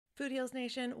Food Heals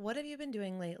Nation, what have you been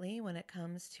doing lately when it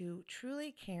comes to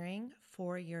truly caring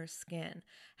for your skin?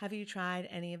 Have you tried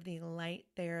any of the light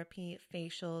therapy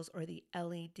facials or the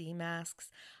LED masks?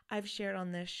 I've shared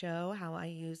on this show how I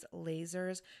use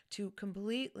lasers to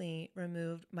completely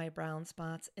remove my brown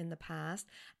spots in the past,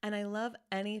 and I love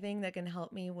anything that can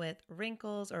help me with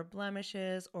wrinkles or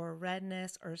blemishes or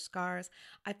redness or scars.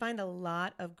 I find a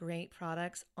lot of great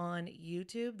products on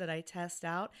YouTube that I test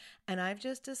out, and I've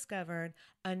just discovered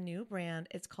a new brand.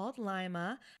 It's called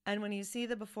Lima. And when you see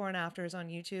the before and afters on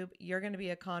YouTube, you're going to be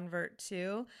a convert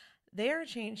too. They are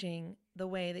changing the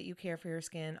way that you care for your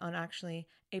skin on actually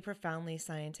a profoundly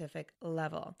scientific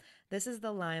level. This is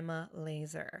the Lima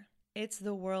laser. It's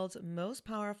the world's most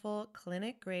powerful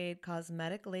clinic-grade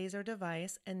cosmetic laser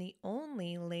device and the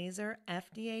only laser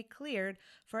FDA cleared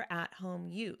for at-home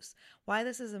use. Why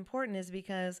this is important is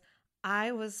because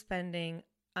I was spending,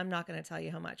 I'm not going to tell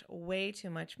you how much, way too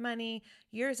much money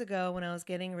years ago when I was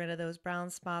getting rid of those brown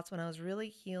spots, when I was really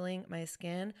healing my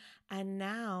skin. And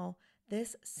now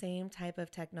this same type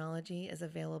of technology is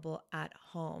available at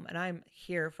home, and I'm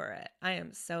here for it. I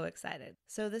am so excited.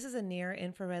 So this is a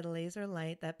near-infrared laser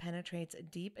light that penetrates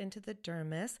deep into the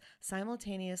dermis,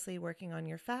 simultaneously working on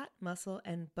your fat, muscle,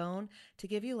 and bone to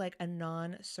give you like a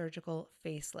non-surgical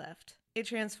facelift. It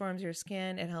transforms your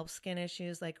skin. It helps skin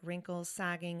issues like wrinkles,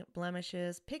 sagging,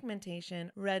 blemishes,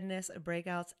 pigmentation, redness,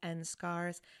 breakouts, and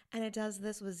scars. And it does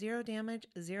this with zero damage,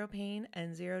 zero pain,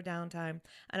 and zero downtime.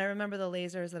 And I remember the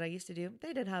lasers that I used to do,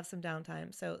 they did have some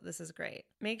downtime, so this is great.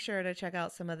 Make sure to check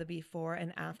out some of the before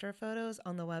and after photos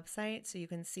on the website so you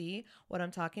can see what I'm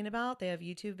talking about. They have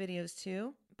YouTube videos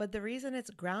too. But the reason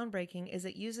it's groundbreaking is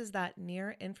it uses that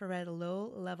near-infrared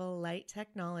low-level light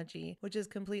technology, which is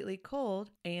completely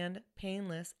cold and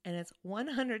painless, and it's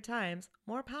 100 times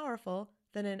more powerful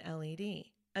than an LED.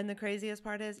 And the craziest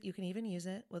part is you can even use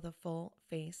it with a full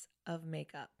face of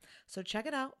makeup. So check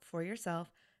it out for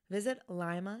yourself. Visit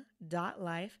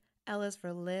lima.life. L is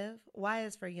for live, Y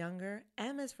is for younger,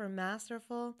 M is for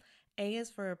masterful, A is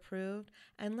for approved,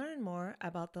 and learn more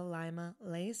about the Lima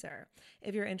laser.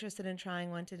 If you're interested in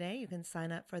trying one today, you can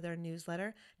sign up for their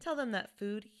newsletter. Tell them that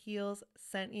Food Heals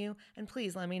sent you, and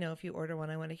please let me know if you order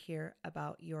one. I want to hear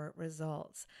about your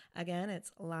results. Again,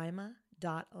 it's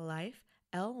lima.life,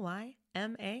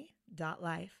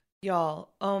 Lyma.life.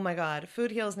 Y'all, oh my God,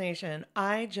 Food Heals Nation,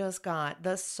 I just got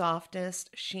the softest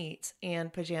sheets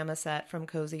and pajama set from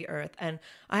Cozy Earth, and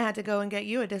I had to go and get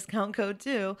you a discount code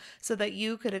too so that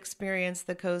you could experience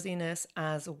the coziness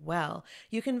as well.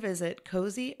 You can visit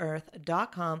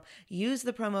CozyEarth.com, use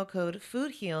the promo code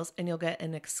FoodHeals, and you'll get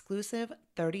an exclusive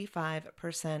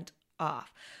 35%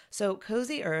 off. So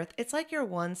Cozy Earth, it's like your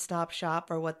one-stop shop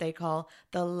for what they call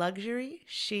the luxury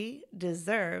she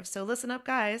deserves. So listen up,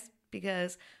 guys,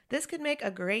 because this could make a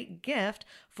great gift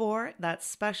for that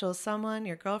special someone,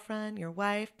 your girlfriend, your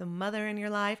wife, the mother in your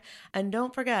life. And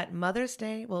don't forget, Mother's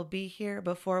Day will be here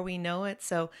before we know it.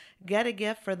 So get a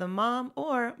gift for the mom,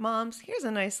 or moms, here's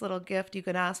a nice little gift you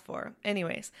could ask for.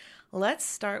 Anyways, let's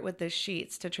start with the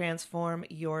sheets to transform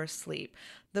your sleep.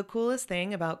 The coolest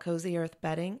thing about Cozy Earth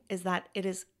bedding is that it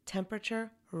is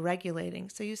temperature regulating,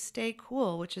 so you stay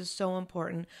cool, which is so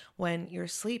important when you're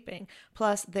sleeping.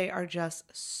 Plus, they are just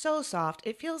so soft.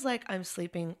 It feels like I'm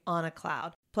sleeping on a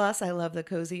cloud. Plus, I love the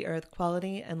Cozy Earth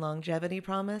quality and longevity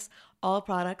promise. All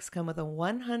products come with a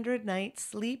 100-night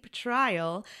sleep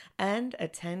trial and a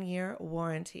 10-year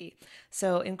warranty.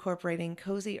 So incorporating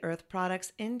Cozy Earth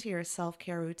products into your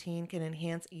self-care routine can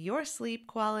enhance your sleep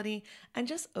quality and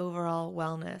just overall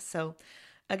wellness. So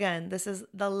again, this is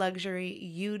the luxury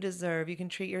you deserve. You can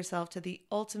treat yourself to the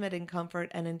ultimate in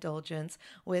comfort and indulgence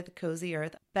with Cozy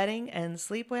Earth bedding and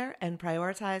sleepwear, and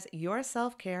prioritize your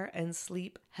self-care and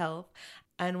sleep health.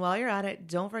 And while you're at it,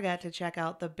 don't forget to check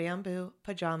out the bamboo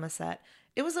pajama set.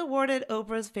 It was awarded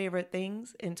Oprah's favorite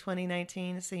things in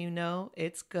 2019, so you know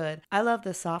it's good. I love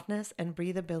the softness and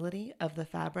breathability of the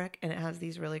fabric, and it has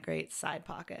these really great side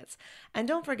pockets. And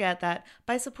don't forget that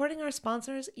by supporting our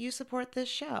sponsors, you support this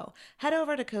show. Head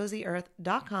over to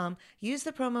CozyEarth.com, use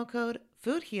the promo code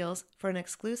FoodHeals for an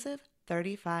exclusive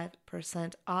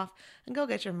 35% off, and go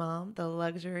get your mom the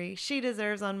luxury she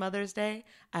deserves on Mother's Day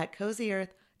at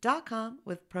CozyEarth.com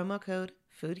with promo code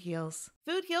FoodHeals.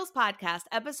 Food Heals Podcast,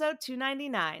 episode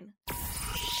 299.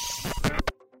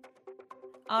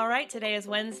 All right, today is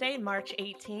Wednesday, March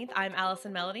 18th. I'm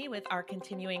Allison Melody with our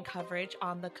continuing coverage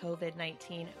on the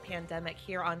COVID-19 pandemic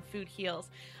here on Food Heals.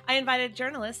 I invited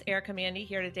journalist Erica Mandy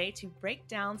here today to break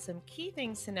down some key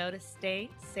things to know to stay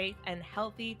safe and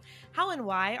healthy, how and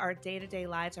why our day-to-day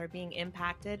lives are being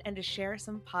impacted, and to share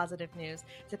some positive news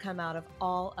to come out of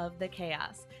all of the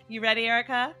chaos. You ready,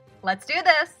 Erica? Let's do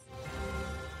this.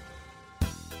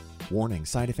 Warning,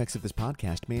 side effects of this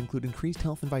podcast may include increased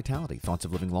health and vitality, thoughts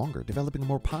of living longer, developing a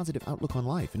more positive outlook on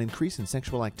life, an increase in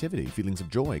sexual activity, feelings of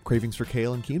joy, cravings for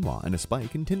kale and quinoa, and a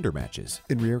spike in Tinder matches.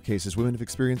 In rare cases, women have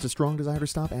experienced a strong desire to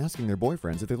stop asking their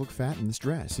boyfriends if they look fat in this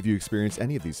dress. If you experience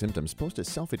any of these symptoms, post a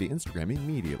selfie to Instagram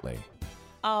immediately.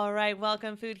 All right,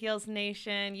 welcome Food Heals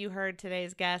Nation. You heard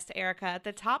today's guest, Erica, at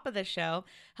the top of the show,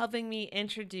 helping me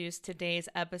introduce today's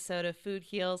episode of Food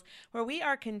Heals, where we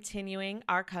are continuing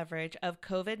our coverage of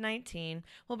COVID-19.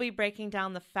 We'll be breaking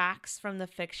down the facts from the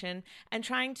fiction and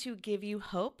trying to give you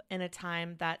hope in a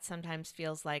time that sometimes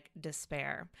feels like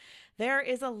despair. There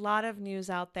is a lot of news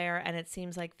out there, and it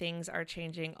seems like things are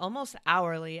changing almost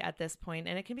hourly at this point,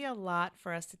 and it can be a lot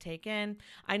for us to take in.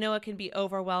 I know it can be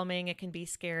overwhelming, it can be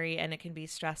scary, and it can be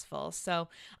stressful. So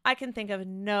I can think of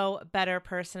no better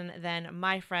person than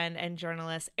my friend and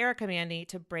journalist, Erica Mandy,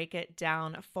 to break it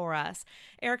down for us.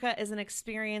 Erica is an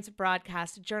experienced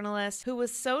broadcast journalist who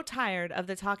was so tired of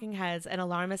the talking heads and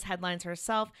alarmist headlines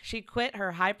herself, she quit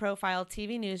her high-profile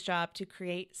TV news job to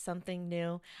create something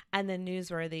new, and the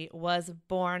NewsWorthy was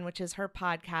born, which is her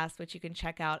podcast, which you can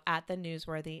check out at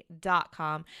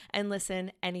thenewsworthy.com and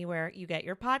listen anywhere you get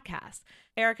your podcasts.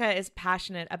 Erica is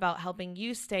passionate about helping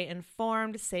you stay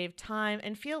informed, save time,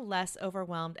 and feel less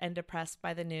overwhelmed and depressed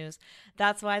by the news.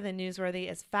 That's why the Newsworthy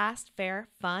is fast, fair,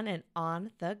 fun, and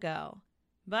on the go.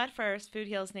 But first, Food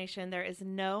Heals Nation, there is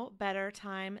no better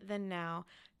time than now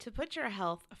to put your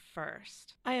health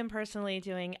first. I am personally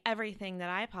doing everything that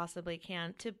I possibly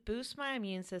can to boost my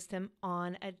immune system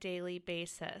on a daily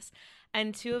basis.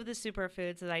 And two of the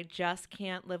superfoods that I just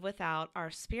can't live without are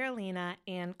spirulina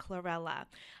and chlorella.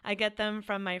 I get them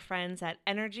from my friends at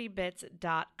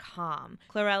energybits.com.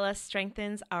 Chlorella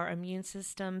strengthens our immune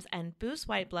systems and boosts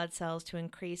white blood cells to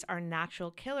increase our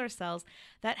natural killer cells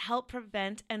that help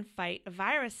prevent and fight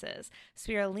viruses.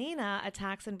 Spirulina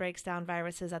attacks and breaks down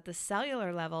viruses at the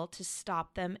cellular level to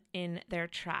stop them in their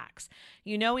tracks.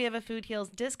 You know we have a Food Heals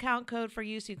discount code for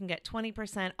you, so you can get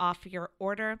 20% off your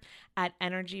order at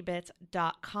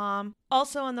energybits.com.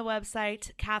 Also on the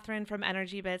website, Catherine from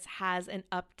Energy Bits has an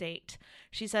update.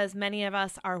 She says many of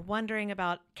us are wondering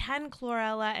about, can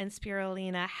chlorella and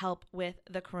spirulina help with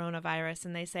the coronavirus?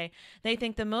 And they say they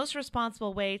think the most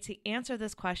responsible way to answer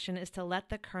this question is to let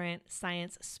the current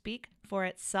science speak for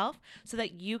itself so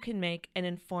that you can make an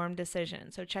informed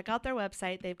decision. So check out their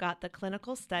website. They've got the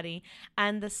clinical study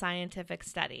and the scientific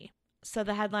study. So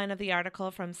the headline of the article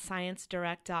from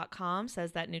ScienceDirect.com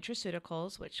says that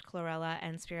nutraceuticals, which chlorella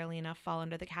and spirulina fall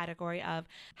under the category of,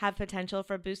 have potential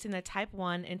for boosting the type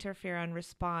 1 interferon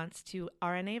response to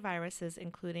RNA viruses,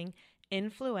 including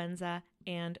influenza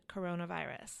and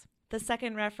coronavirus. The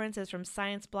second reference is from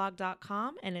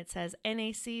ScienceBlog.com, and it says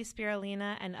NAC,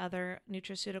 spirulina, and other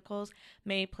nutraceuticals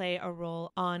may play a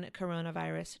role on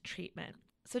coronavirus treatment.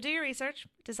 So do your research,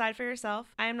 decide for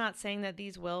yourself. I am not saying that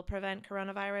these will prevent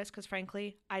coronavirus because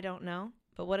frankly, I don't know.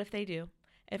 But what if they do?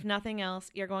 If nothing else,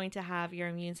 you're going to have your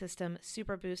immune system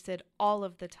super boosted all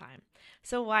of the time.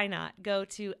 So why not? Go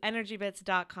to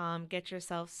energybits.com, get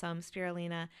yourself some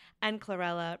spirulina and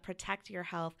chlorella, protect your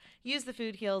health, use the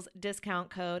Food Heals discount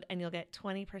code, and you'll get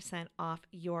 20% off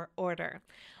your order.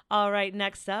 All right,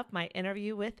 next up, my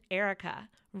interview with Erica.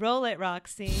 Roll it,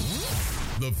 Roxy.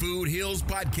 The Food Heals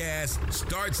Podcast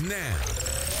starts now.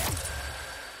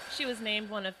 She was named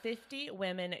one of 50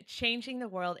 women changing the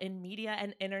world in media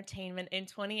and entertainment in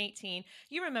 2018.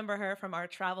 You remember her from our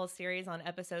travel series on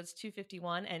episodes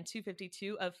 251 and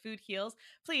 252 of Food Heals.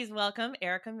 Please welcome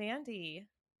Erica Mandy.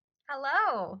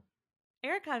 Hello.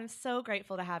 Erica, I'm so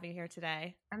grateful to have you here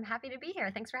today. I'm happy to be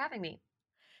here. Thanks for having me.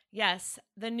 Yes,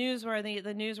 the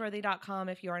newsworthy.com.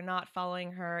 If you are not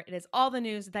following her, it is all the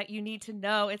news that you need to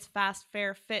know. It's fast,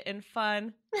 fair, fit, and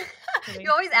fun. You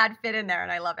always add fit in there,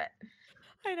 and I love it.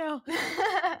 I know.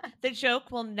 The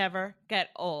joke will never get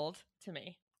old to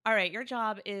me. All right, your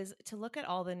job is to look at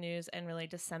all the news and really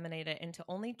disseminate it into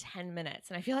only 10 minutes.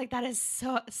 And I feel like that is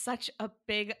such a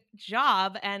big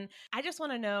job. And I just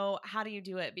want to know, how do you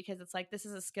do it? Because it's like, this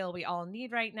is a skill we all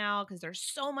need right now because there's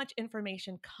so much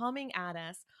information coming at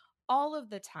us all of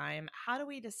the time. How do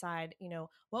we decide,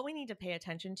 what we need to pay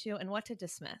attention to and what to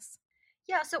dismiss?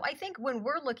 Yeah, so I think when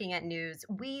we're looking at news,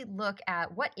 we look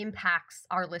at what impacts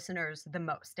our listeners the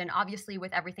most. And obviously,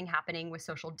 with everything happening with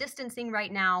social distancing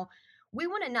right now, we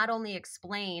want to not only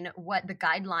explain what the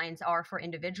guidelines are for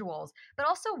individuals, but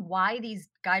also why these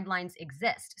guidelines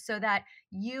exist so that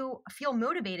you feel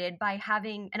motivated by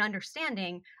having an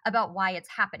understanding about why it's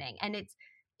happening. And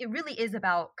it really is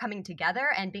about coming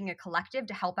together and being a collective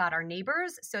to help out our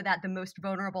neighbors so that the most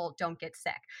vulnerable don't get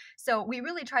sick. So we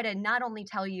really try to not only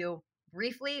tell you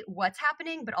briefly what's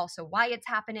happening, but also why it's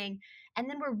happening. And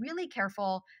then we're really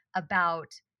careful about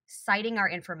citing our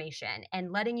information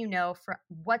and letting you know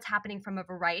what's happening from a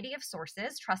variety of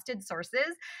sources, trusted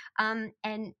sources,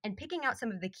 and picking out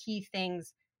some of the key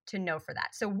things to know for that.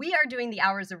 So we are doing the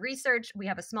hours of research. We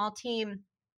have a small team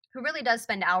who really does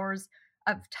spend hours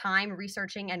of time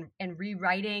researching and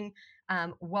rewriting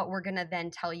what we're going to then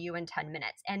tell you in 10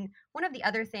 minutes. And one of the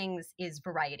other things is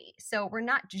variety. So we're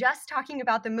not just talking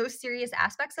about the most serious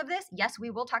aspects of this. Yes, we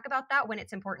will talk about that when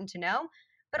it's important to know,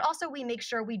 but also we make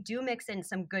sure we do mix in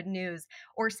some good news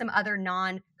or some other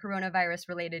non-coronavirus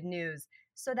related news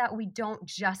so that we don't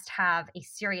just have a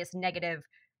serious negative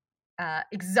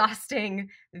exhausting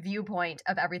viewpoint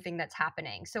of everything that's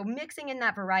happening. So mixing in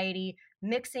that variety,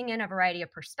 mixing in a variety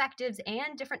of perspectives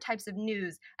and different types of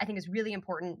news, I think is really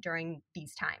important during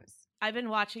these times. I've been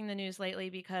watching the news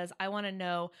lately because I want to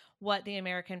know what the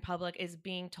American public is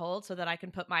being told so that I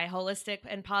can put my holistic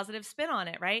and positive spin on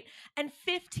it, right? And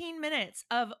 15 minutes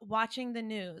of watching the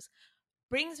news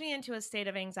brings me into a state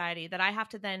of anxiety that I have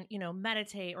to then,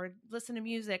 meditate or listen to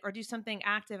music or do something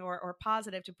active or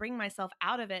positive to bring myself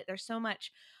out of it.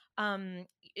 Um,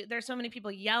 there's so many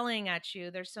people yelling at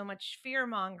you. There's so much fear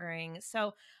mongering.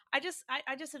 So I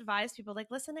just advise people like,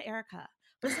 listen to Erica,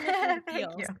 listen to Food Thank you.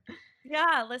 Heals.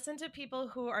 Yeah, listen to people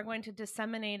who are going to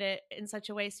disseminate it in such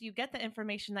a way so you get the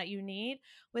information that you need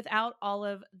without all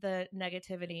of the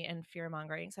negativity and fear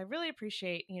mongering. So I really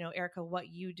appreciate, Erica, what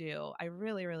you do. I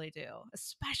really, really do,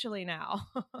 especially now.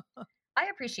 I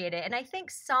appreciate it. And I think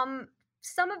some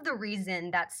of the reason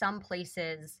that some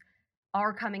places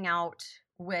are coming out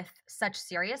with such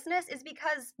seriousness is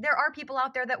because there are people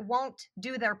out there that won't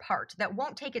do their part, that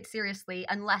won't take it seriously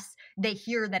unless they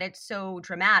hear that it's so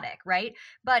dramatic, right?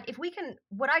 But if we can,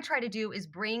 what I try to do is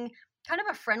bring kind of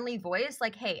a friendly voice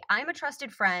like, hey, I'm a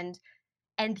trusted friend,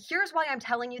 and here's why I'm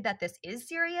telling you that this is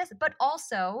serious, but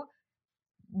also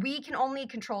we can only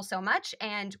control so much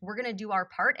and we're going to do our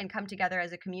part and come together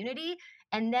as a community.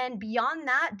 And then beyond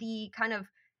that, the kind of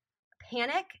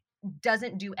panic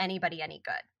doesn't do anybody any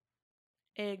good.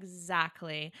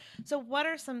 Exactly. So, what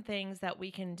are some things that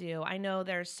we can do? I know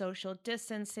there's social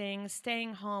distancing,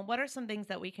 staying home. What are some things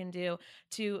that we can do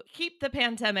to keep the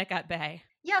pandemic at bay?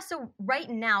 Yeah, so right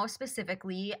now,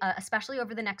 specifically, especially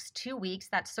over the next 2 weeks,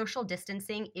 that social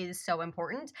distancing is so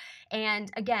important. And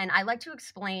again, I like to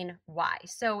explain why.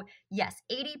 So, yes,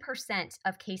 80%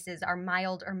 of cases are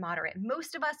mild or moderate.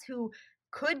 Most of us who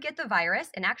could get the virus,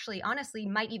 and actually, honestly,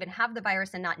 might even have the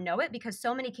virus and not know it because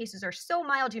so many cases are so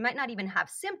mild, you might not even have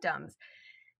symptoms.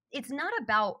 It's not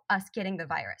about us getting the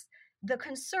virus. The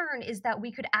concern is that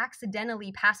we could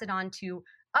accidentally pass it on to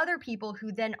other people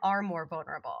who then are more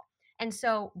vulnerable. And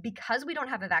so, because we don't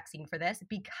have a vaccine for this,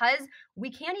 because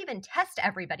we can't even test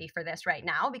everybody for this right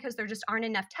now, because there just aren't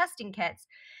enough testing kits,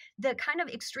 the kind of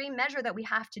extreme measure that we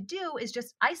have to do is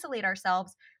just isolate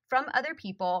ourselves from other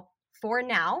people for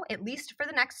now, at least for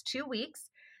the next 2 weeks,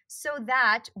 so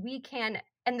that we can.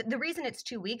 And the reason it's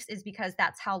 2 weeks is because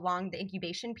that's how long the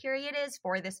incubation period is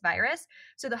for this virus.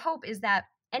 So the hope is that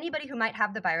anybody who might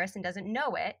have the virus and doesn't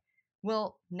know it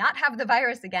will not have the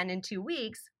virus again in 2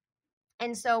 weeks.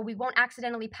 And so we won't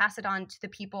accidentally pass it on to the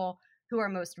people who are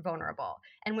most vulnerable.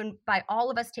 And when by all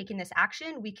of us taking this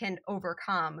action, we can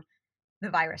overcome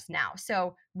the virus now.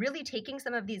 So really taking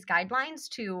some of these guidelines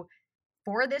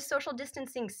for this social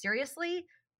distancing seriously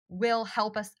will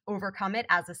help us overcome it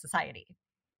as a society.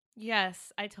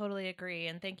 Yes, I totally agree.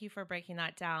 And thank you for breaking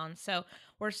that down. So,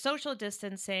 we're social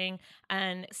distancing,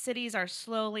 and cities are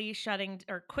slowly shutting,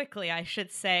 or quickly, I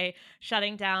should say,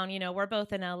 shutting down. We're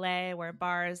both in LA where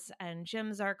bars and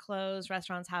gyms are closed.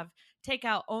 Restaurants have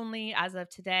takeout only as of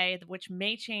today, which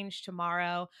may change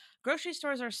tomorrow. Grocery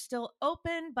stores are still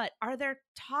open, but are there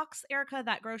talks, Erica,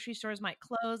 that grocery stores might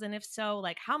close? And if so,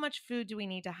 like how much food do we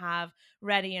need to have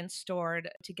ready and stored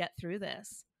to get through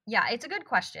this? Yeah, it's a good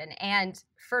question. And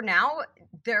for now,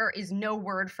 there is no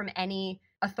word from any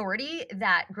authority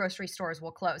that grocery stores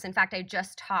will close. In fact, I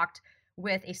just talked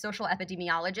with a social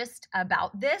epidemiologist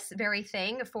about this very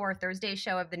thing for Thursday's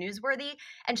show of the Newsworthy.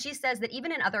 And she says that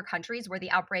even in other countries where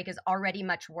the outbreak is already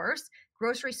much worse,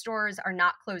 grocery stores are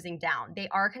not closing down. They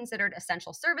are considered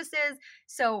essential services.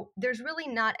 So there's really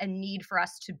not a need for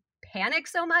us to panic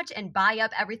so much and buy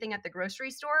up everything at the grocery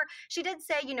store. She did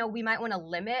say, we might want to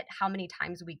limit how many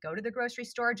times we go to the grocery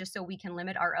store just so we can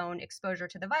limit our own exposure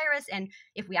to the virus. And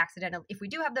if we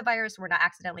do have the virus, we're not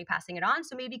accidentally passing it on.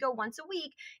 So maybe go once a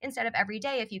week instead of every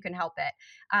day if you can help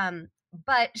it.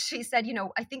 But she said,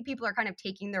 I think people are kind of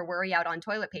taking their worry out on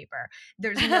toilet paper.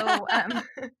 There's no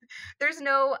there's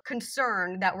no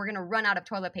concern that we're going to run out of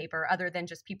toilet paper other than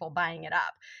just people buying it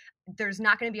up. there's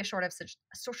not going to be a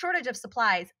shortage of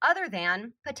supplies, other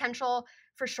than potential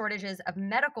for shortages of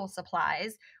medical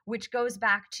supplies, which goes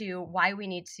back to why we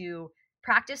need to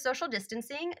practice social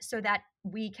distancing so that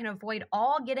we can avoid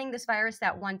all getting this virus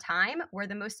at one time, where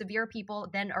the most severe people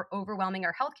then are overwhelming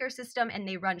our healthcare system and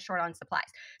they run short on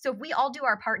supplies. So if we all do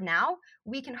our part now,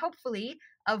 we can hopefully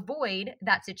avoid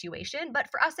that situation. But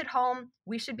for us at home,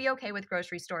 we should be okay with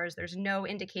grocery stores. There's no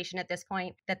indication at this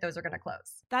point that those are going to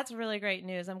close. That's really great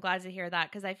news. I'm glad to hear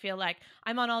that, because I feel like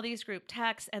I'm on all these group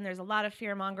texts and there's a lot of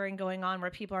fear mongering going on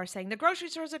where people are saying the grocery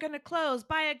stores are going to close,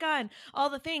 buy a gun, all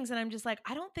the things. And I'm just like,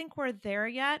 I don't think we're there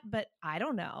yet, but I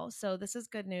don't know. So this is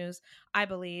good news, I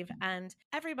believe. And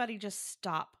everybody just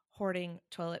stop hoarding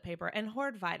toilet paper and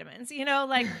hoard vitamins.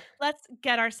 Like, let's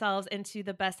get ourselves into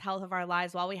the best health of our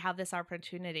lives while we have this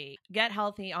opportunity. Get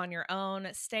healthy on your own,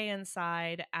 stay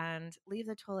inside, and leave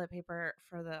the toilet paper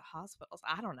for the hospitals.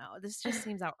 I don't know. This just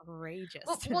seems outrageous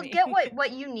to Well, me. get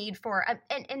what you need for,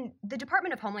 and the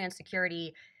Department of Homeland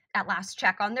Security, at last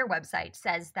check on their website,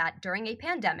 says that during a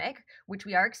pandemic, which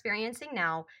we are experiencing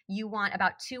now, you want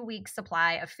about 2 weeks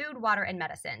supply of food, water, and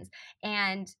medicines.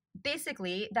 And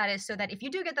basically, that is so that if you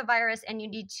do get the virus and you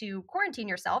need to quarantine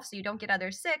yourself so you don't get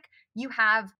others sick, you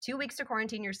have 2 weeks to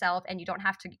quarantine yourself and you don't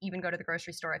have to even go to the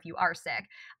grocery store if you are sick.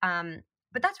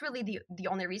 But that's really the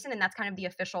only reason, and that's kind of the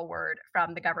official word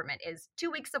from the government, is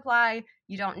 2 weeks supply.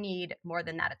 You don't need more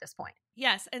than that at this point.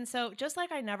 Yes. And so, just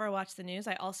like I never watch the news,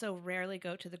 I also rarely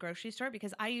go to the grocery store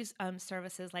because I use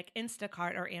services like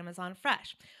Instacart or Amazon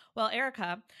Fresh. Well,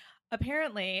 Erica,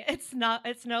 apparently it's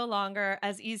no longer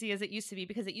as easy as it used to be,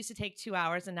 because it used to take 2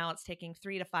 hours and now it's taking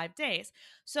 3 to 5 days.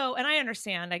 So, and I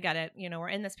understand, I get it, we're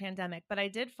in this pandemic, but I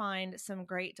did find some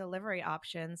great delivery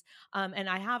options. And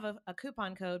I have a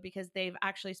coupon code because they've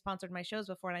actually sponsored my shows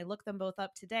before. And I looked them both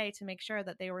up today to make sure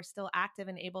that they were still active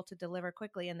and able to deliver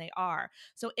quickly. And they are.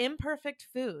 So Imperfect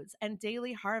Foods and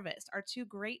Daily Harvest are two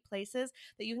great places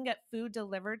that you can get food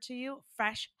delivered to you,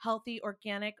 fresh, healthy,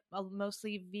 organic,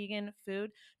 mostly vegan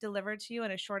food delivered to you in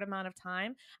a short amount of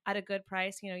time at a good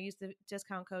price. Use the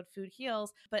discount code Food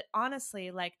Heals. But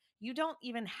honestly, like, you don't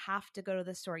even have to go to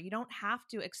the store. You don't have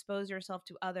to expose yourself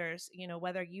to others,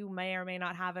 whether you may or may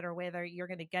not have it or whether you're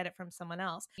going to get it from someone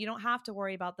else. You don't have to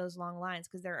worry about those long lines,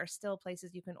 because there are still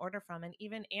places you can order from. And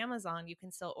even Amazon, you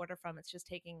can still order from. It's just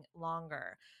taking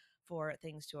longer for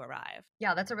things to arrive.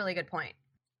 Yeah, that's a really good point.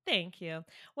 Thank you.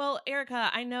 Well, Erica,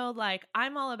 I know, like,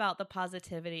 I'm all about the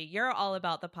positivity. You're all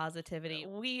about the positivity.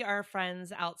 We are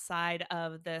friends outside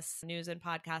of this news and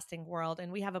podcasting world,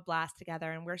 and we have a blast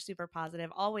together, and we're super positive,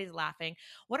 always laughing.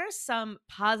 What are some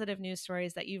positive news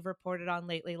stories that you've reported on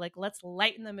lately? Like, let's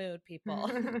lighten the mood, people.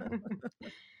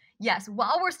 Yes,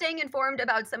 while we're staying informed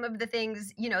about some of the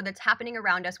things, that's happening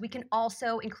around us, we can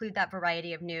also include that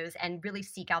variety of news and really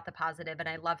seek out the positive. And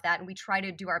I love that. And we try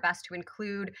to do our best to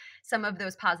include some of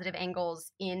those positive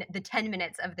angles in the 10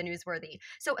 minutes of the Newsworthy.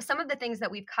 So some of the things that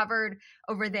we've covered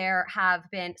over there have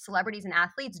been celebrities and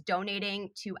athletes donating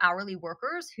to hourly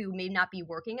workers who may not be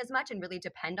working as much and really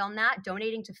depend on that,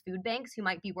 donating to food banks who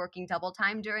might be working double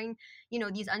time during,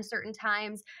 these uncertain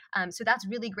times. So that's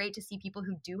really great to see people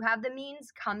who do have the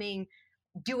means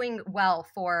doing well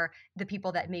for the people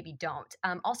that maybe don't.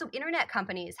 Also, internet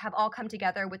companies have all come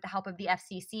together with the help of the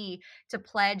FCC to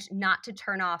pledge not to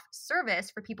turn off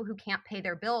service for people who can't pay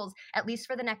their bills, at least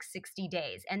for the next 60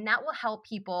 days. And that will help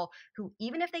people who,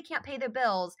 even if they can't pay their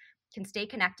bills, can stay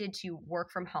connected to work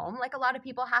from home, like a lot of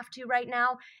people have to right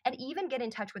now, and even get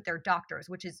in touch with their doctors,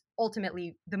 which is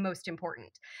ultimately the most important.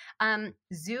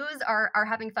 Zoos are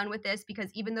having fun with this,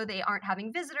 because even though they aren't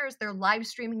having visitors, they're live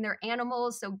streaming their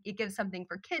animals. So it gives something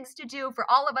for kids to do, for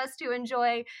all of us to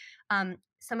enjoy.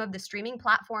 Some of the streaming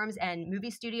platforms and movie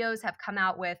studios have come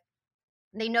out with,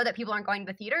 they know that people aren't going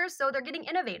to the theaters, so they're getting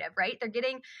innovative, right? They're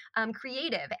getting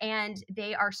creative, and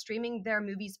they are streaming their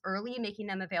movies early, making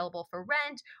them available for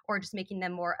rent, or just making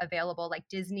them more available. Like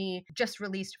Disney just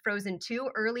released Frozen 2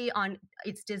 early on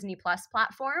its Disney Plus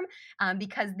platform,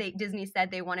 because Disney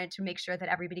said they wanted to make sure that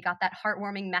everybody got that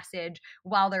heartwarming message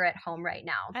while they're at home right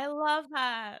now. I love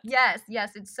that. Yes,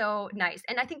 it's so nice.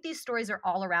 And I think these stories are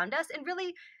all around us, and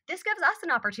really this gives us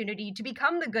an opportunity to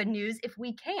become the good news if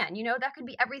we can. That could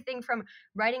be everything from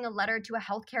writing a letter to a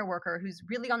healthcare worker who's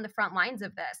really on the front lines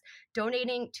of this,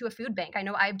 donating to a food bank. I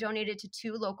know I've donated to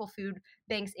 2 local food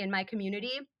banks in my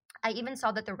community. I even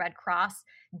saw that the Red Cross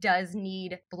does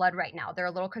need blood right now. They're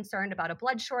a little concerned about a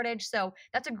blood shortage. So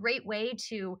that's a great way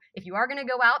to, if you are going to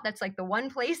go out, that's like the one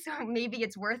place maybe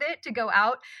it's worth it to go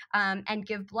out and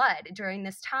give blood during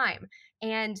this time.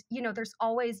 And, there's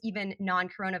always even non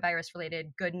coronavirus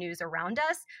related good news around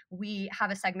us. We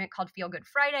have a segment called Feel Good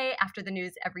Friday after the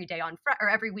news every day or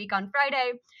every week on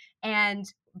Friday. And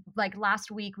like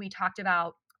last week, we talked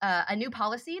about a new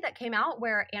policy that came out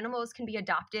where animals can be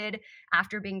adopted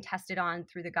after being tested on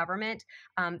through the government.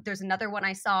 There's another one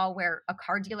I saw where a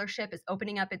car dealership is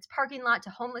opening up its parking lot to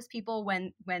homeless people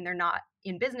when they're not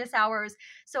in business hours.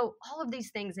 So all of these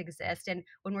things exist. And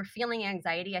when we're feeling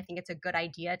anxiety, I think it's a good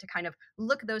idea to kind of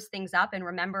look those things up and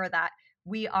remember that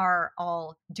we are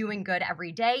all doing good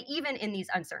every day, even in these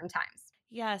uncertain times.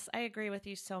 Yes, I agree with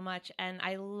you so much. And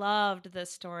I loved the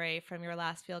story from your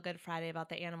last Feel Good Friday about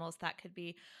the animals that could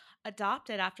be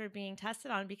adopted after being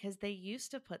tested on because they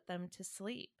used to put them to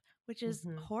sleep, which is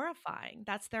Mhm. horrifying.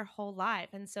 That's their whole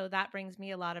life. And so that brings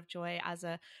me a lot of joy as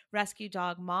a rescue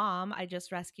dog mom. I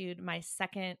just rescued my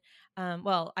second,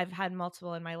 well, I've had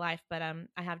multiple in my life, but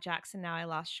I have Jackson now. I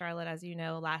lost Charlotte, as you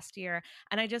know, last year.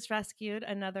 And I just rescued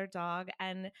another dog.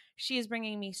 And she is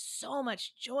bringing me so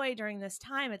much joy during this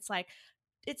time.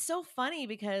 It's so funny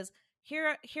because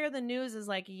here the news is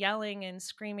like yelling and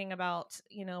screaming about,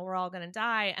 we're all going to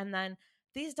die, and then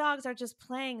these dogs are just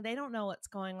playing. They don't know what's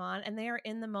going on, and they are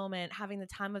in the moment having the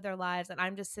time of their lives, and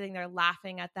I'm just sitting there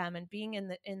laughing at them and being in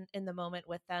the moment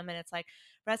with them. And it's like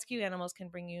rescue animals can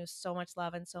bring you so much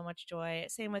love and so much joy.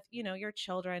 Same with, your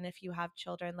children. If you have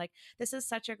children, like, this is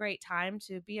such a great time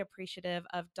to be appreciative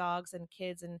of dogs and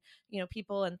kids and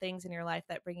people and things in your life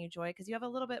that bring you joy, because you have a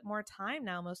little bit more time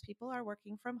now. Most people are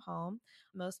working from home.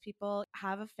 Most people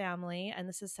have a family, and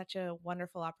this is such a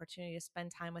wonderful opportunity to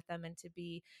spend time with them and to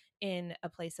be in a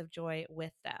place of joy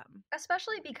with them.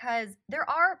 Especially because there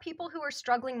are people who are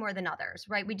struggling more than others,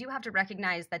 right? We do have to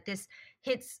recognize that this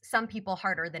hits some people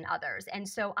harder than others. And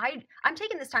so I'm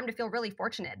taking this time to feel really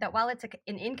fortunate that while it's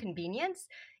an inconvenience,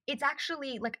 it's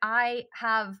actually like I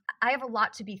have a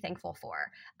lot to be thankful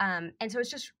for. And so it's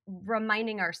just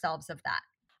reminding ourselves of that.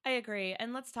 I agree.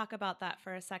 And let's talk about that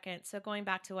for a second. So, going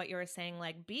back to what you were saying,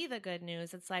 like, be the good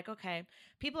news, it's like, okay,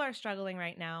 people are struggling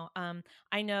right now.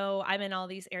 I know I'm in all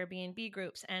these Airbnb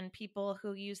groups, and people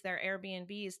who use their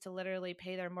Airbnbs to literally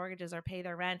pay their mortgages or pay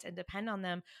their rent and depend on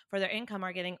them for their income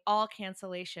are getting all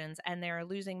cancellations, and they're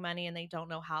losing money and they don't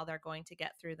know how they're going to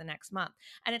get through the next month.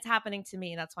 And it's happening to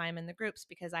me. That's why I'm in the groups,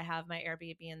 because I have my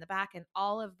Airbnb in the back, and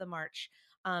all of the March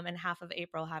and half of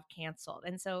April have canceled.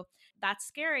 And so that's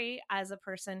scary as a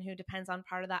person who depends on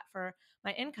part of that for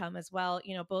my income as well.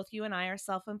 Both you and I are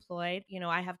self-employed.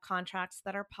 I have contracts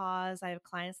that are paused. I have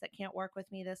clients that can't work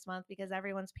with me this month because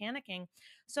everyone's panicking.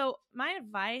 So my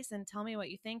advice, and tell me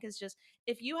what you think, is just,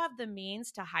 if you have the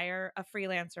means to hire a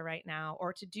freelancer right now,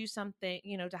 or to do something,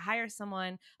 to hire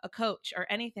someone, a coach or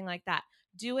anything like that,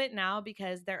 do it now,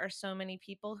 because there are so many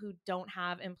people who don't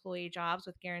have employee jobs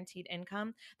with guaranteed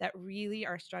income that really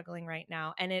are struggling right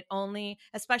now. And it only,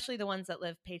 especially the ones that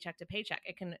live paycheck to paycheck,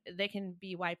 they can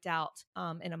be wiped out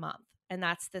in a month. And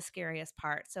that's the scariest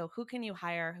part. So who can you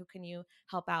hire? Who can you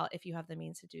help out if you have the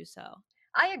means to do so?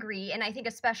 I agree. And I think,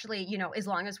 especially, as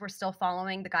long as we're still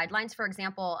following the guidelines, for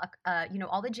example,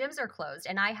 all the gyms are closed.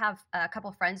 And I have a couple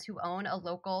friends who own a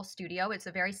local studio. It's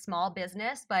a very small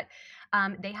business, but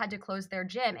they had to close their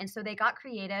gym. And so they got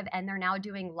creative, and they're now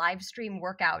doing live stream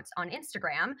workouts on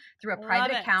Instagram through a Love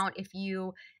private it. account. If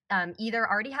you either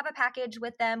already have a package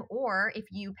with them, or if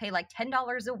you pay like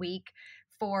 $10 a week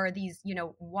for these,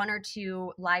 one or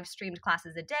two live streamed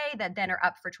classes a day that then are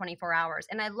up for 24 hours.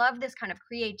 And I love this kind of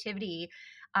creativity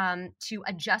to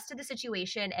adjust to the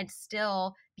situation and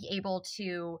still be able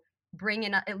to bring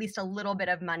in at least a little bit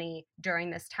of money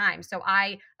during this time. So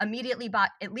I immediately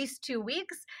bought at least 2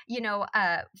 weeks,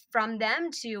 from them,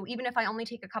 to, even if I only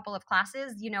take a couple of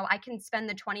classes, I can spend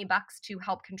the $20 to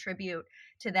help contribute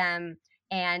to them,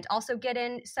 and also get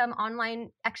in some online,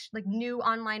 like new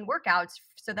online workouts,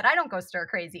 so that I don't go stir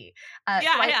crazy. So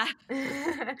Yeah.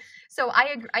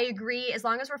 I agree. As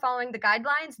long as we're following the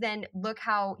guidelines, then look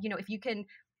how, if you can.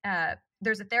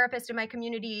 There's a therapist in my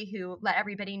community who let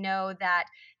everybody know that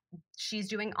she's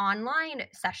doing online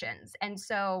sessions, and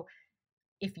so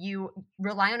if you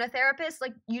rely on a therapist,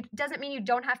 like, you doesn't mean you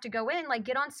don't have to go in, like,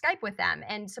 get on Skype with them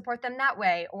and support them that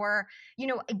way. Or,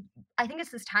 I think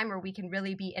it's this time where we can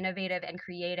really be innovative and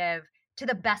creative to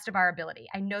the best of our ability.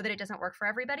 I know that it doesn't work for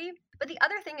everybody, but the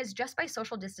other thing is, just by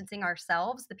social distancing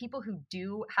ourselves, the people who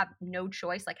do have no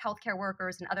choice, like healthcare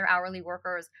workers and other hourly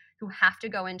workers who have to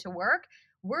go into work,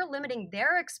 we're limiting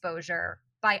their exposure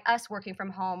by us working from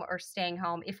home or staying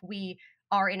home if we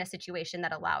are in a situation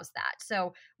that allows that.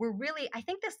 So we're really, I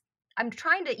think this, I'm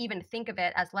trying to even think of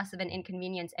it as less of an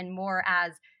inconvenience and more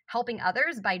as helping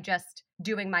others by just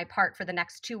doing my part for the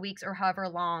next 2 weeks or however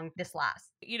long this lasts.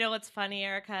 You know what's funny,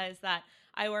 Erica, is that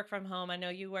I work from home. I know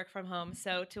you work from home.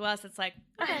 So to us, it's like,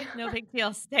 okay, no big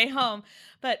deal, stay home.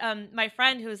 But my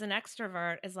friend who's an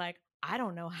extrovert is like, I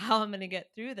don't know how I'm going to get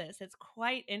through this. It's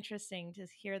quite interesting to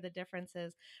hear the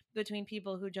differences between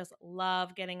people who just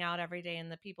love getting out every day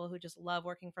and the people who just love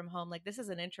working from home. Like, this is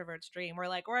an introvert's dream. We're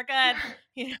like, we're good.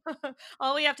 You know,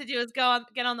 all we have to do is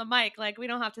get on the mic. Like, we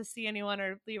don't have to see anyone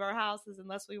or leave our houses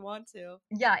unless we want to.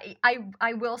 Yeah,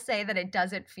 I will say that it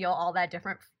doesn't feel all that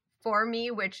different for me,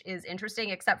 which is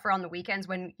interesting, except for on the weekends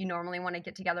when you normally want to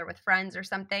get together with friends or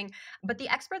something. But the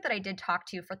expert that I did talk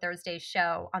to for Thursday's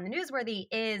show on the Newsworthy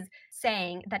is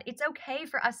saying that it's okay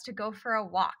for us to go for a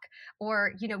walk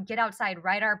or, get outside,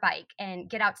 ride our bike and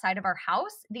get outside of our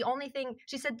house. The only thing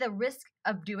she said, the risk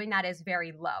of doing that is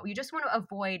very low. You just want to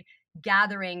avoid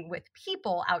gathering with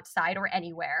people outside or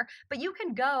anywhere, but you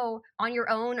can go on your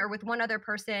own or with one other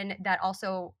person that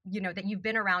also, that you've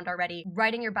been around already,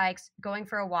 riding your bikes, going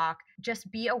for a walk.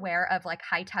 Just be aware of like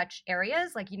high touch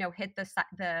areas, like, hit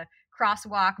the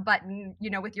crosswalk button,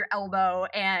 with your elbow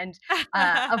and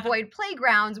avoid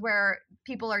playgrounds where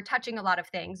people are touching a lot of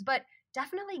things. But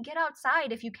definitely get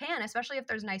outside if you can, especially if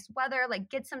there's nice weather, like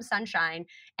get some sunshine.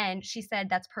 And she said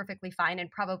that's perfectly fine and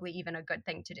probably even a good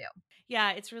thing to do.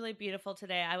 Yeah, it's really beautiful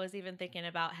today. I was even thinking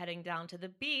about heading down to the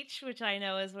beach, which I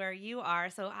know is where you are.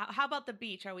 So how about the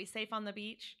beach? Are we safe on the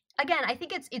beach? Again, I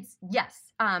think it's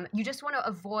yes. You just want to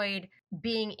avoid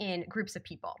being in groups of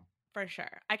people. For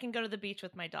sure. I can go to the beach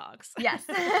with my dogs. Yes.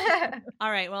 All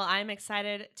right. Well, I'm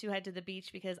excited to head to the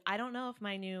beach because I don't know if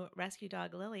my new rescue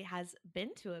dog, Lily, has been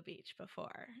to a beach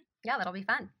before. Yeah, that'll be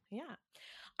fun. Yeah.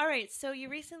 All right. So you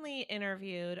recently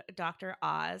interviewed Dr.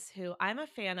 Oz, who I'm a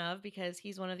fan of because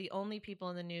he's one of the only people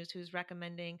in the news who's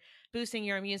recommending boosting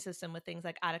your immune system with things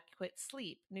like adequate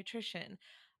sleep, nutrition,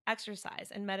 exercise,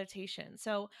 and meditation.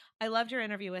 So I loved your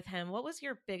interview with him. What was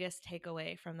your biggest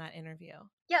takeaway from that interview?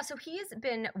 Yeah, so he's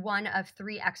been one of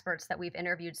 3 experts that we've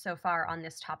interviewed so far on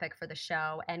this topic for the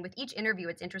show. And with each interview,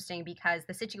 it's interesting because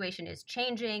the situation is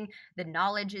changing, the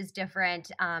knowledge is different.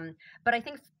 But I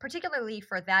think, particularly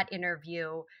for that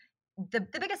interview, the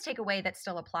biggest takeaway that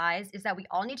still applies is that we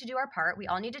all need to do our part. We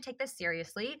all need to take this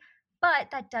seriously.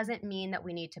 But that doesn't mean that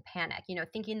we need to panic.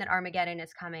 Thinking that Armageddon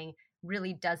is coming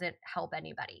really doesn't help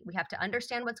anybody. We have to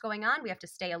understand what's going on. We have to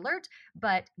stay alert,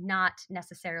 but not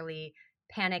necessarily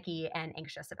panicky and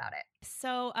anxious about it.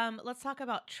 So let's talk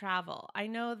about travel. I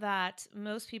know that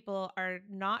most people are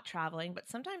not traveling, but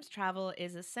sometimes travel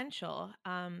is essential.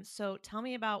 So tell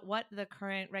me about what the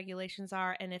current regulations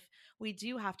are, and if we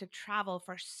do have to travel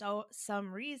for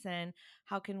some reason,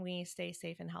 how can we stay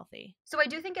safe and healthy? So I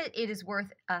do think it is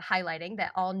worth highlighting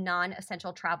that all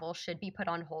non-essential travel should be put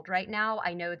on hold right now.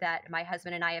 I know that my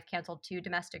husband and I have canceled 2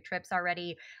 domestic trips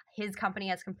already. His company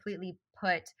has completely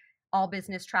put all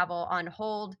business travel on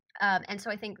hold. And so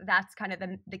I think that's kind of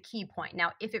the key point.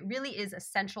 Now, if it really is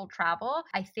essential travel,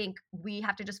 I think we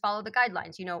have to just follow the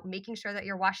guidelines, making sure that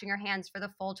you're washing your hands for the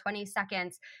full 20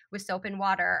 seconds with soap and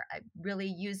water,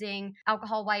 really using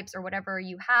alcohol wipes or whatever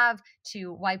you have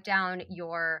to wipe down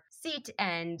your seat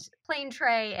and plane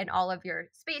tray and all of your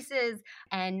spaces,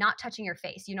 and not touching your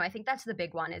face. I think that's the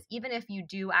big one, is even if you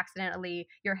do accidentally,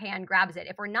 your hand grabs it,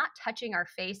 if we're not touching our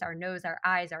face, our nose, our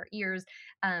eyes, our ears,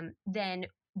 then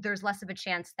there's less of a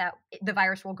chance that the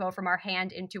virus will go from our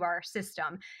hand into our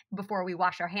system before we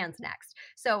wash our hands next.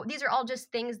 So these are all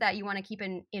just things that you want to keep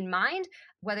in mind,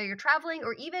 whether you're traveling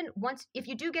or even if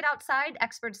you do get outside.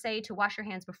 Experts say to wash your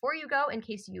hands before you go in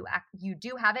case you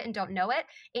do have it and don't know it.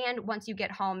 And once you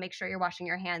get home, make sure you're washing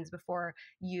your hands before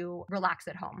you relax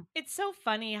at home. It's so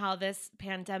funny how this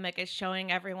pandemic is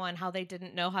showing everyone how they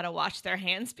didn't know how to wash their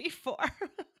hands before.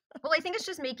 Well, I think it's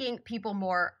just making people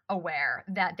more aware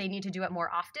that they need to do it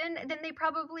more often than they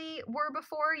probably were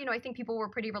before. I think people were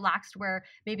pretty relaxed where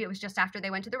maybe it was just after they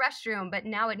went to the restroom, but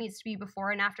now it needs to be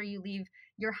before and after you leave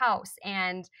your house.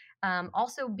 And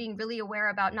also being really aware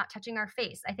about not touching our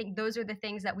face. I think those are the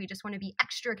things that we just want to be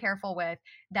extra careful with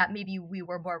that maybe we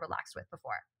were more relaxed with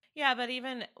before. Yeah, but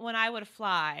even when I would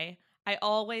fly, I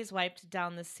always wiped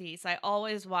down the seats. I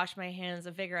always wash my hands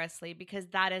vigorously because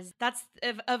that's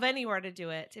if of anywhere to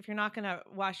do it. If you're not going to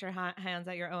wash your hands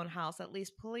at your own house, at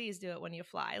least please do it when you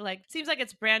fly. Like, seems like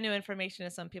it's brand new information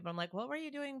to some people. I'm like, what were you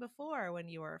doing before when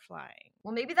you were flying?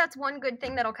 Well, maybe that's one good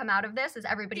thing that'll come out of this, is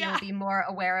everybody will be more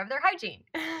aware of their hygiene.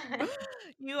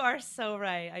 You are so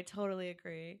right. I totally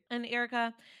agree. And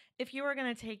Erica, If you were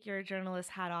going to take your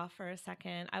journalist hat off for a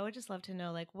second, I would just love to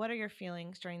know, like, what are your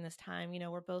feelings during this time?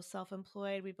 We're both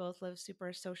self-employed. We both live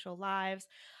super social lives.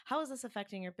 How is this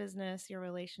affecting your business, your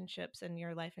relationships, and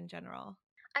your life in general?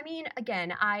 I mean,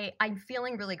 again, I'm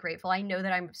feeling really grateful. I know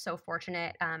that I'm so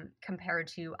fortunate compared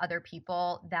to other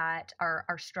people that are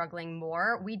struggling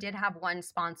more. We did have one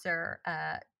sponsor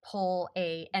pull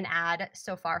an ad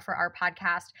so far for our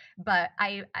podcast, but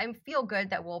I feel good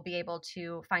that we'll be able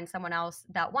to find someone else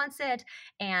that wants it,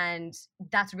 and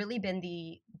that's really been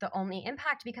the only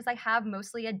impact because I have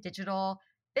mostly a digital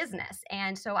business,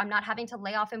 and so I'm not having to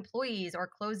lay off employees or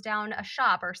close down a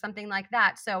shop or something like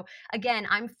that. So again,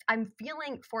 I'm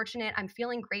feeling fortunate. I'm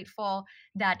feeling grateful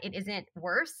that it isn't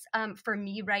worse for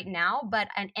me right now. But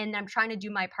and I'm trying to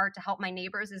do my part to help my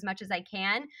neighbors as much as I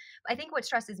can. I think what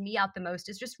stresses me out the most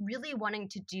is just really wanting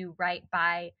to do right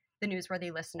by the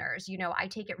newsworthy listeners. I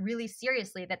take it really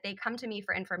seriously that they come to me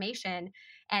for information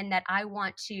and that I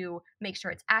want to make sure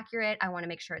it's accurate. I want to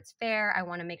make sure it's fair. I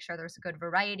want to make sure there's a good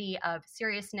variety of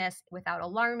seriousness without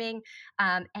alarming.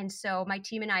 And so my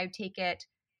team and I take it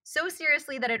so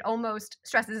seriously that it almost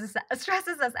stresses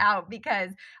us out because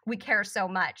we care so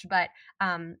much. But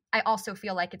I also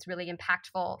feel like it's really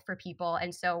impactful for people,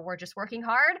 and so we're just working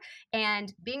hard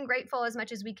and being grateful as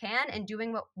much as we can, and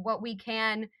doing what we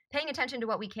can, paying attention to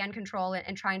what we can control,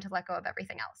 and trying to let go of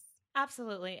everything else.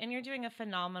 Absolutely. And you're doing a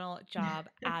phenomenal job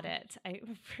at it. I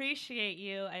appreciate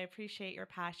you. I appreciate your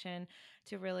passion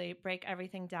to really break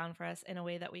everything down for us in a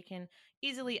way that we can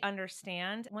easily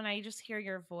understand. When I just hear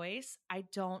your voice, I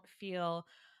don't feel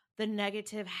the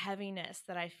negative heaviness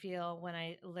that I feel when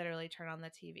I literally turn on the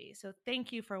TV. So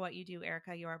thank you for what you do,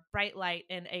 Erica. You are a bright light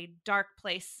in a dark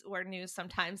place where news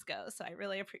sometimes goes. So I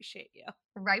really appreciate you.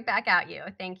 Right back at you.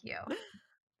 Thank you.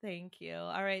 Thank you.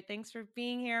 All right. Thanks for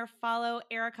being here. Follow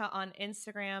Erica on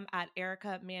Instagram at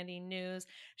Erica Mandy News.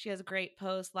 She has great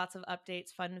posts, lots of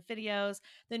updates, fun videos.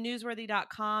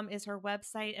 TheNewsWorthy.com is her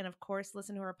website. And of course,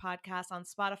 listen to her podcast on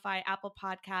Spotify, Apple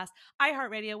Podcasts,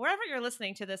 iHeartRadio, wherever you're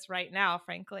listening to this right now,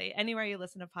 frankly, anywhere you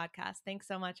listen to podcasts. Thanks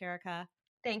so much, Erica.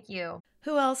 Thank you.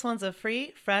 Who else wants a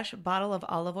free, fresh bottle of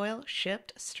olive oil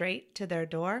shipped straight to their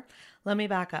door? Let me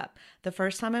back up. The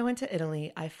first time I went to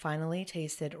Italy, I finally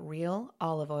tasted real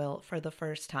olive oil for the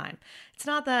first time. It's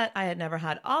not that I had never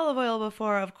had olive oil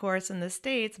before, of course, in the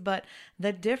States, but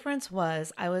the difference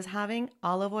was I was having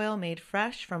olive oil made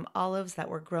fresh from olives that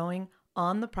were growing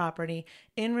on the property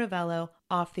in Ravello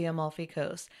off the Amalfi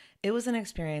Coast. It was an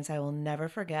experience I will never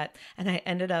forget, and I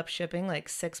ended up shipping like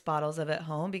 6 bottles of it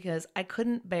home because I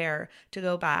couldn't bear to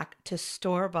go back to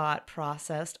store-bought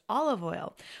processed olive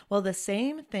oil. Well, the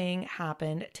same thing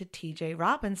happened to TJ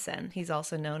Robinson. He's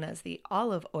also known as the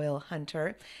olive oil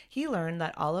hunter. He learned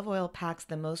that olive oil packs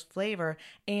the most flavor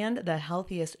and the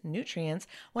healthiest nutrients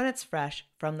when it's fresh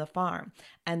from the farm.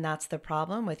 And that's the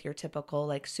problem with your typical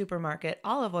like supermarket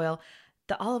olive oil.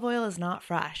 The olive oil is not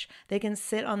fresh. They can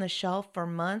sit on the shelf for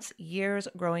months, years,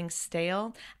 growing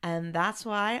stale. And that's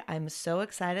why I'm so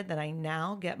excited that I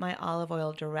now get my olive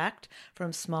oil direct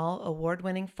from small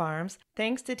award-winning farms.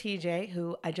 Thanks to TJ,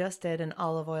 who I just did an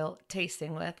olive oil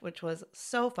tasting with, which was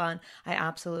so fun. I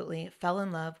absolutely fell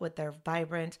in love with their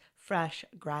vibrant, fresh,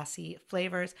 grassy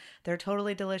flavors. They're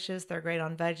totally delicious. They're great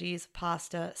on veggies,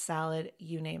 pasta, salad,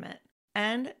 you name it.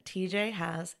 And TJ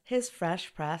has his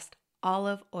fresh pressed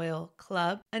olive oil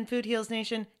club. And Food Heals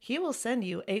Nation, he will send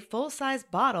you a full-size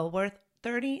bottle worth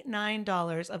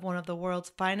 $39 of one of the world's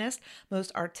finest,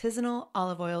 most artisanal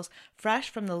olive oils,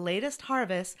 fresh from the latest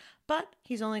harvest, but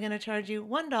he's only going to charge you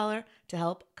 $1 to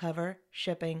help cover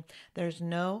shipping. There's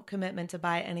no commitment to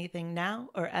buy anything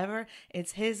now or ever.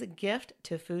 It's his gift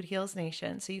to Food Heals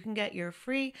Nation. So you can get your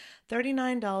free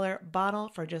 $39 bottle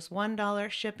for just $1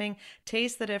 shipping.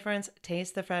 Taste the difference,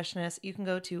 taste the freshness. You can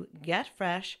go to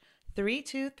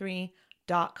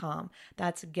getfresh323.com.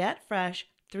 That's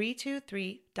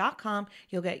getfresh323.com.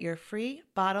 You'll get your free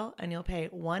bottle and you'll pay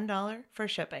 $1 for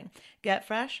shipping.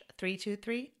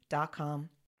 Getfresh323.com.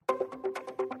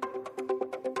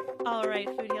 All right,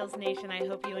 Food Heals Nation, I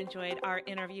hope you enjoyed our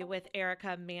interview with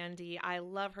Erica Mandy. I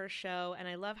love her show, and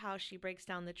I love how she breaks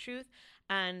down the truth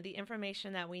and the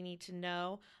information that we need to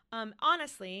know,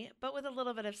 honestly, but with a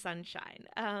little bit of sunshine.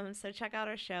 So check out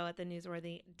our show at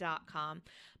thenewsworthy.com.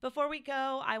 Before we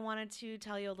go, I wanted to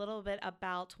tell you a little bit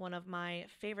about one of my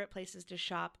favorite places to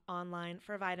shop online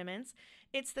for vitamins.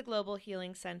 It's the Global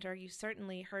Healing Center. You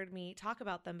certainly heard me talk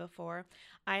about them before.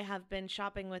 I have been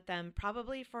shopping with them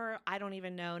probably for, I don't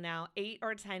even know now, 8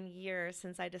 or 10 years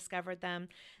since I discovered them.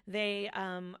 They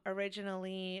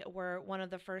originally were one of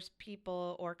the first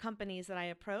people or companies that I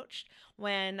approached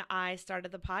when I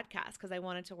started the podcast because I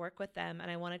wanted to work with them and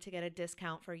I wanted to get a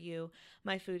discount for you,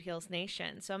 my Food Heals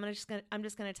Nation. So I'm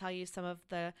just gonna tell you some of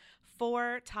the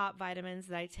 4 top vitamins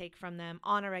that I take from them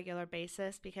on a regular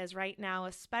basis because right now,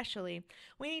 especially,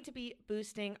 we need to be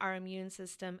boosting our immune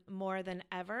system more than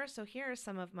ever. So here are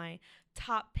some of my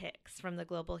top picks from the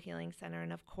Global Healing Center.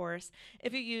 And of course,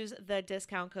 if you use the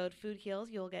discount code FoodHeals,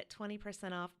 you'll get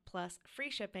 20% off plus free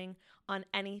shipping on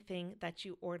anything that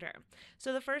you order.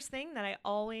 So the first thing that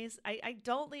I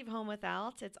don't leave home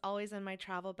without, it's always in my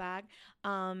travel bag,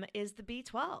 is the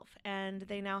B12. And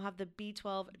they now have the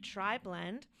B12 Tri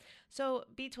Blend. So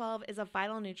B12 is a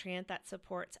vital nutrient that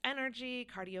supports energy,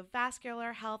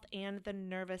 cardiovascular health, and the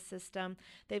nervous system.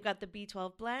 They've got the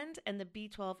B12 blend and the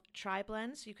B12 Tri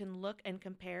Blend, so you can look and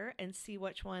compare and see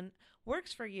which one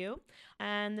works for you.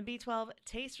 And the B12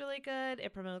 tastes really good.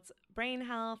 It promotes brain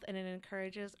health and it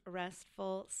encourages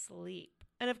restful sleep.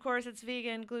 And of course, it's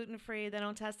vegan, gluten-free. They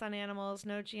don't test on animals,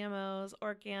 no GMOs,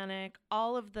 organic,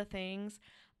 all of the things.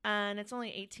 And it's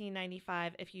only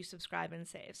 $18.95 if you subscribe and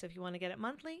save. So if you want to get it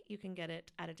monthly, you can get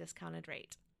it at a discounted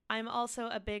rate. I'm also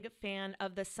a big fan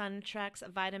of the Suntrex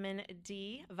Vitamin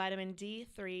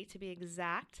D3 to be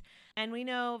exact. And we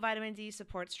know vitamin D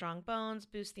supports strong bones,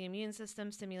 boosts the immune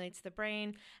system, stimulates the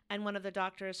brain. And one of the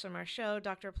doctors from our show,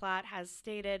 Dr. Platt, has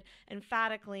stated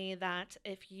emphatically that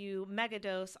if you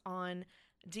megadose on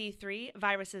D3,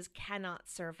 viruses cannot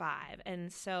survive.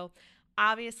 And so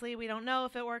obviously, we don't know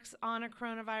if it works on a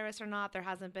coronavirus or not. There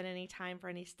hasn't been any time for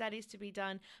any studies to be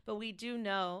done, but we do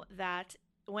know that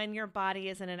when your body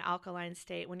is in an alkaline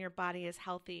state, when your body is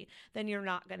healthy, then you're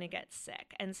not going to get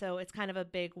sick. And so it's kind of a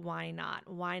big why not?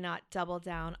 Why not double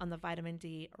down on the vitamin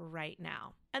D right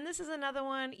now? And this is another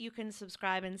one you can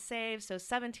subscribe and save. So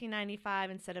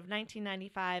 $17.95 instead of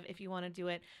 $19.95 if you want to do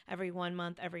it every 1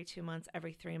 month, every 2 months,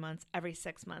 every 3 months, every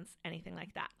 6 months, anything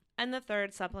like that. And the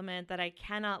third supplement that I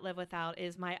cannot live without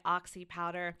is my Oxy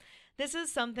powder. This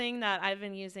is something that I've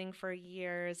been using for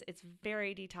years. It's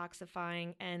very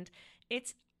detoxifying and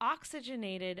it's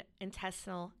oxygenated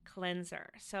intestinal cleanser.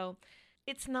 So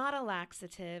it's not a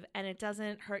laxative and it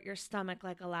doesn't hurt your stomach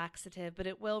like a laxative, but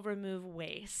it will remove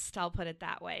waste. I'll put it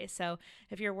that way. So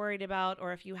if you're worried about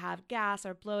or if you have gas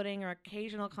or bloating or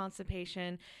occasional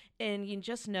constipation and you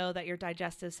just know that your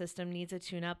digestive system needs a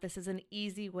tune-up, this is an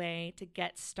easy way to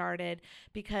get started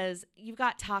because you've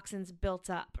got toxins built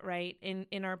up, right,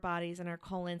 in our bodies and our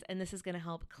colons, and this is going to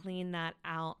help clean that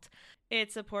out.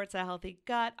 It supports a healthy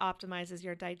gut, optimizes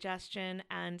your digestion,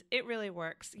 and it really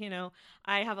works. You know,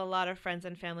 I have a lot of friends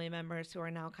and family members who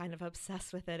are now kind of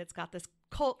obsessed with it. It's got this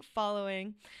cult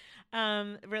following,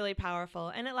 really powerful,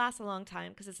 and it lasts a long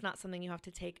time because it's not something you have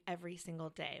to take every single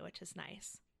day, which is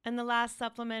nice. And the last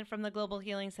supplement from the Global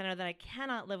Healing Center that I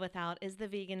cannot live without is the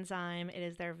Veganzyme. It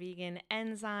is their vegan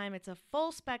enzyme. It's a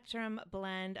full spectrum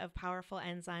blend of powerful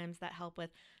enzymes that help with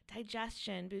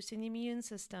digestion, boosting the immune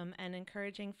system, and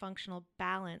encouraging functional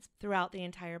balance throughout the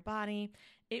entire body.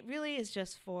 It really is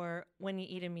just for when you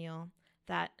eat a meal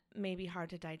that may be hard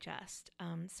to digest.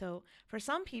 So for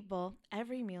some people,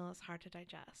 every meal is hard to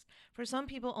digest. For some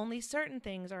people, only certain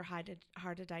things are hard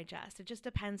to digest. It just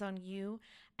depends on you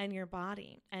and your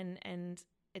body. And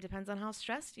it depends on how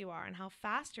stressed you are and how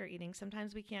fast you're eating.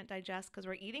 Sometimes we can't digest because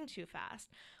we're eating too fast,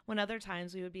 when other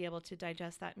times we would be able to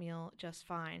digest that meal just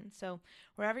fine. So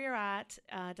wherever you're at,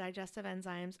 digestive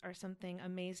enzymes are something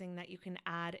amazing that you can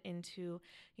add into,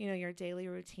 your daily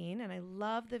routine. And I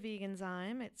love the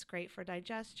Veganzyme. It's great for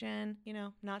digestion,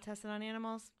 not tested on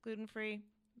animals, gluten-free,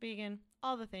 vegan,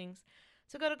 all the things.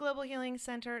 So go to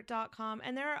globalhealingcenter.com,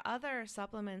 and there are other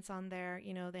supplements on there.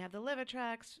 They have the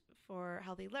Livitrex for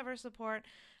healthy liver support,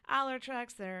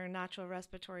 Allertrex, their natural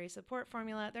respiratory support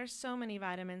formula. There's so many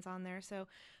vitamins on there. So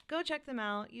go check them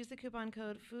out. Use the coupon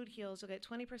code FOODHEALS. You'll get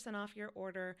 20% off your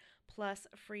order plus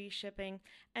free shipping.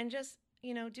 And just,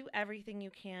 do everything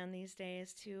you can these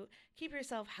days to keep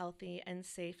yourself healthy and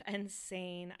safe and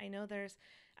sane. I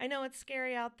know it's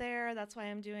scary out there. That's why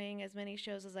I'm doing as many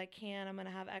shows as I can. I'm going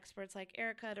to have experts like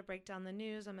Erica to break down the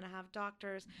news. I'm going to have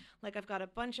doctors. I've got a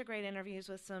bunch of great interviews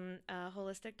with some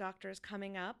holistic doctors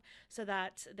coming up so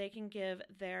that they can give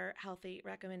their healthy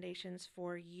recommendations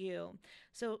for you.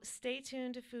 So stay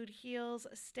tuned to Food Heals.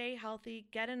 Stay healthy.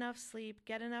 Get enough sleep.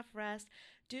 Get enough rest.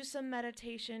 Do some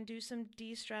meditation. Do some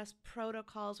de-stress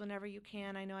protocols whenever you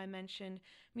can. I know I mentioned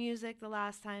music the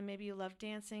last time. Maybe you love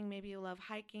dancing. Maybe you love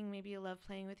hiking. Maybe you love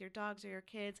playing with your dogs or your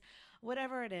kids.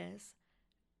 Whatever it is,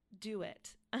 do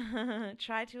it.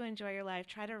 Try to enjoy your life.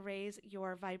 Try to raise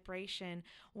your vibration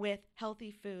with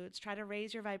healthy foods. Try to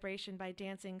raise your vibration by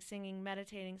dancing, singing,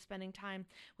 meditating, spending time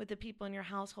with the people in your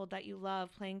household that you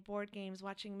love, playing board games,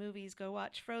 watching movies. Go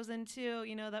watch Frozen 2,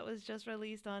 that was just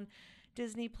released on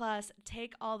Disney Plus.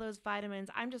 Take all those vitamins.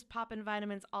 I'm just popping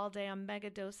vitamins all day. I'm mega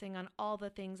dosing on all the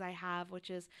things I have, which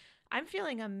is I'm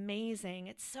feeling amazing.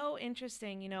 It's so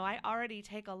interesting. I already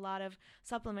take a lot of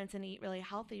supplements and eat really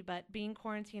healthy, but being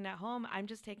quarantined at home, I'm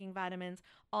just taking vitamins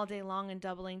all day long and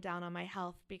doubling down on my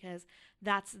health because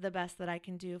that's the best that I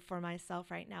can do for myself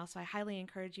right now. So I highly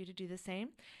encourage you to do the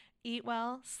same. Eat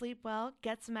well, sleep well,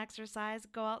 get some exercise,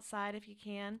 go outside if you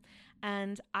can.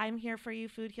 And I'm here for you,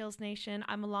 Food Heals Nation.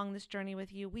 I'm along this journey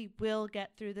with you. We will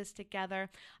get through this together.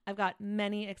 I've got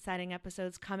many exciting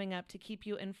episodes coming up to keep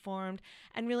you informed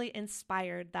and really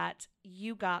inspired that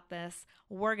you got this.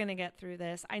 We're going to get through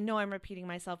this. I know I'm repeating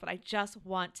myself, but I just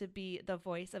want to be the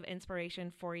voice of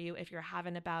inspiration for you if you're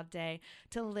having a bad day,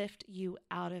 to lift you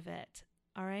out of it.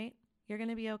 All right? You're going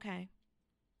to be okay.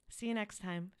 See you next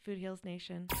time, Food Heals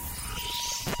Nation.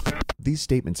 These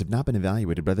statements have not been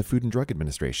evaluated by the Food and Drug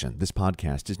Administration. This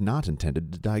podcast is not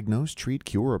intended to diagnose, treat,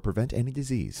 cure, or prevent any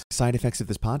disease. Side effects of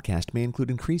this podcast may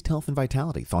include increased health and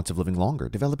vitality, thoughts of living longer,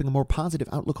 developing a more positive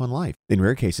outlook on life. In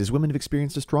rare cases, women have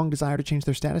experienced a strong desire to change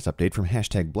their status update from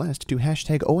 #blessed to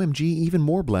 #OMG even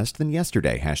more blessed than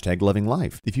yesterday, #loving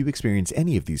life. If you experience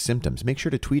any of these symptoms, make sure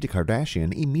to tweet a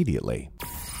Kardashian immediately.